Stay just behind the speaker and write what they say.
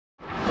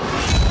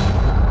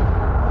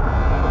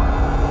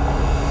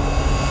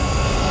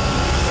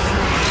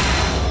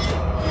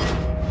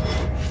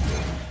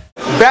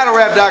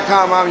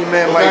BattleRap.com, I'm your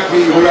man Mike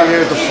P. We're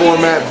here at the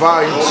Format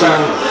Volume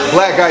 2,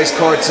 Black Ice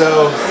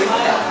Cartel.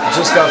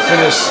 Just got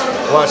finished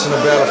watching the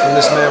battle from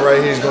this man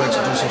right here. He's going to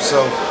introduce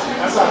himself.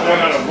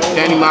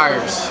 Danny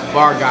Myers,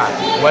 bar guy.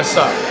 What's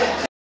up?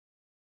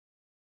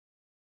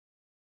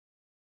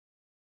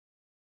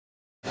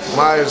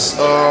 Myers,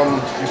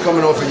 you're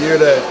coming off a year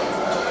that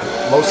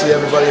mostly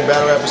everybody in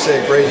battle rap would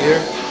say a great year.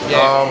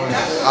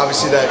 Yeah.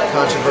 Obviously that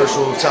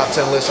controversial top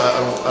 10 list I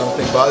don't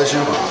think bothers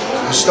you.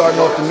 You're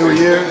starting off the new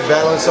year,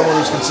 battling someone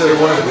who's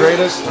considered one of the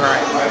greatest. Right.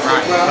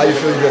 How you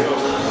feel good?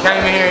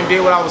 Came in here and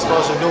did what I was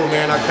supposed to do,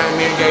 man. I came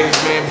in and gave this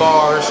man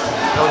bars,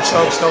 no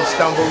chokes, no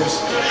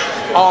stumbles,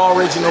 all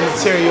original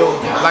material,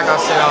 like I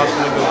said I was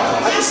gonna do.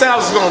 I just said I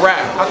was gonna rap.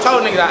 I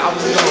told niggas that I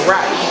was gonna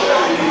rap.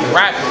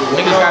 Rapping,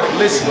 niggas gotta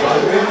listen.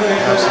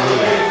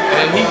 Absolutely.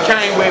 And he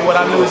came with what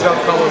I knew he was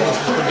gonna come with,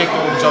 which was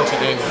predictable jokes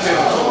and angles.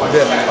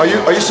 Yeah.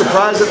 Are you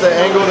surprised at the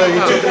angle that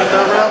he took in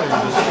that round?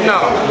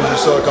 No. You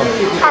saw it coming?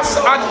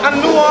 I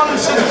knew all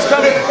this shit was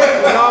coming.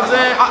 You know what I'm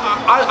saying?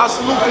 I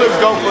salute Clips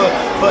go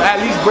for at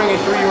least bringing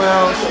 3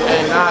 rounds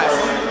and not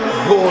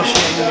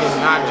bullshitting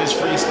and not just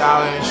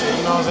freestyling and shit.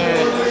 You know what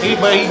I'm saying?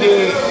 But he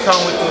did come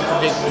with the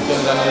predictable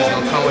things I knew he was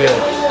gonna come with.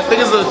 I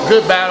think it's a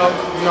good battle.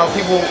 You know,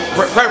 people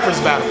preference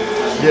battle.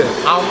 Yeah.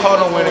 I don't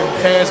call no winner.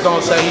 Fans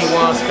gonna say he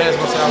won. Fans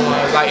gonna say I won.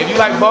 Like if you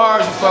like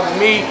bars, you fuck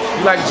with me.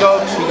 You like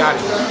jokes, you got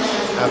it.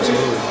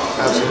 Absolutely.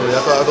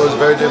 I thought it was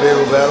a very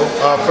debatable battle.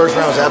 First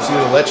round was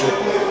absolutely electric.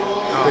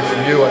 I think for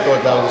you, I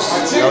thought that was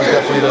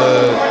definitely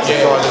the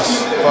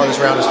farthest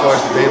round as far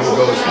as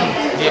debatable goes.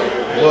 Yeah.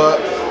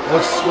 But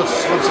what's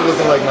it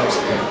looking like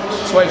next?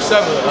 It's Wave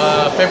 7,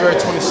 February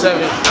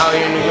 27th, out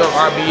here in New York,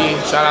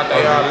 RBE. Shout out to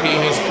ARP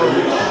and his crew.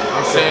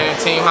 I'm saying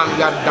Team Homie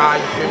gotta die,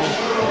 you feel me?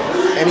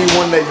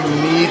 Anyone that you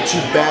need to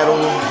battle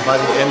by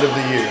the end of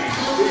the year?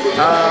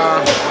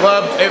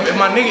 Well, if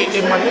my nigga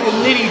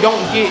Nitty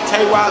don't get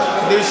Tay-Rock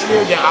this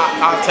year, then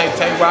I'll take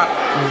Tay-Rock.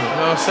 You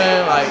know what I'm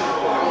saying? Like,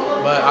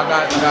 but I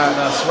got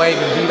Sway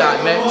and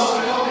D-Dot next.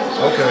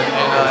 Okay.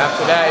 And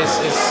after that, it's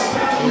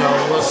you know,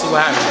 we'll see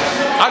what happens.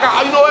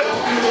 You know what?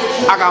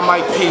 I got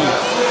Mike P.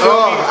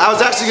 I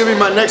was actually gonna be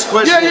my next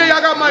question. Yeah, I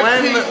got Mike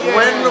P.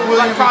 When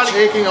will you be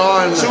taking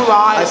on?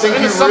 July. I think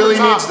he really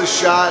needs the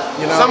shot.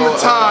 You know.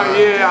 Summertime.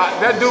 Yeah,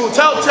 that dude.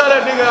 Tell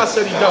that nigga I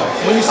said he don't.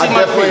 When you see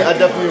Mike P. I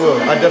definitely will.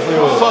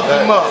 Fuck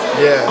him up.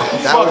 Yeah,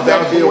 that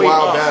would be a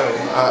wild battle.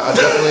 I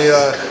definitely.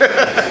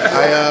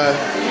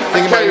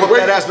 Think about whoop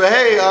that ass, but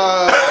hey,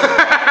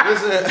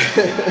 listen.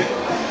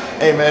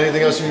 Hey man,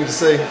 anything else you need to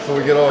say before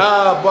we get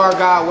off? Bar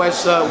guy,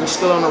 what's up? We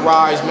still on the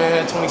rise,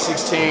 man.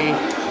 2016,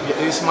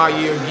 it's my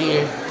year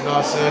again. You know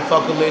what I'm saying?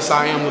 Fuck the list,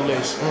 I am the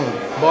list.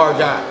 Bar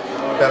guy.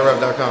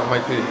 BattleRap.com,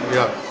 Mike P. We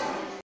out.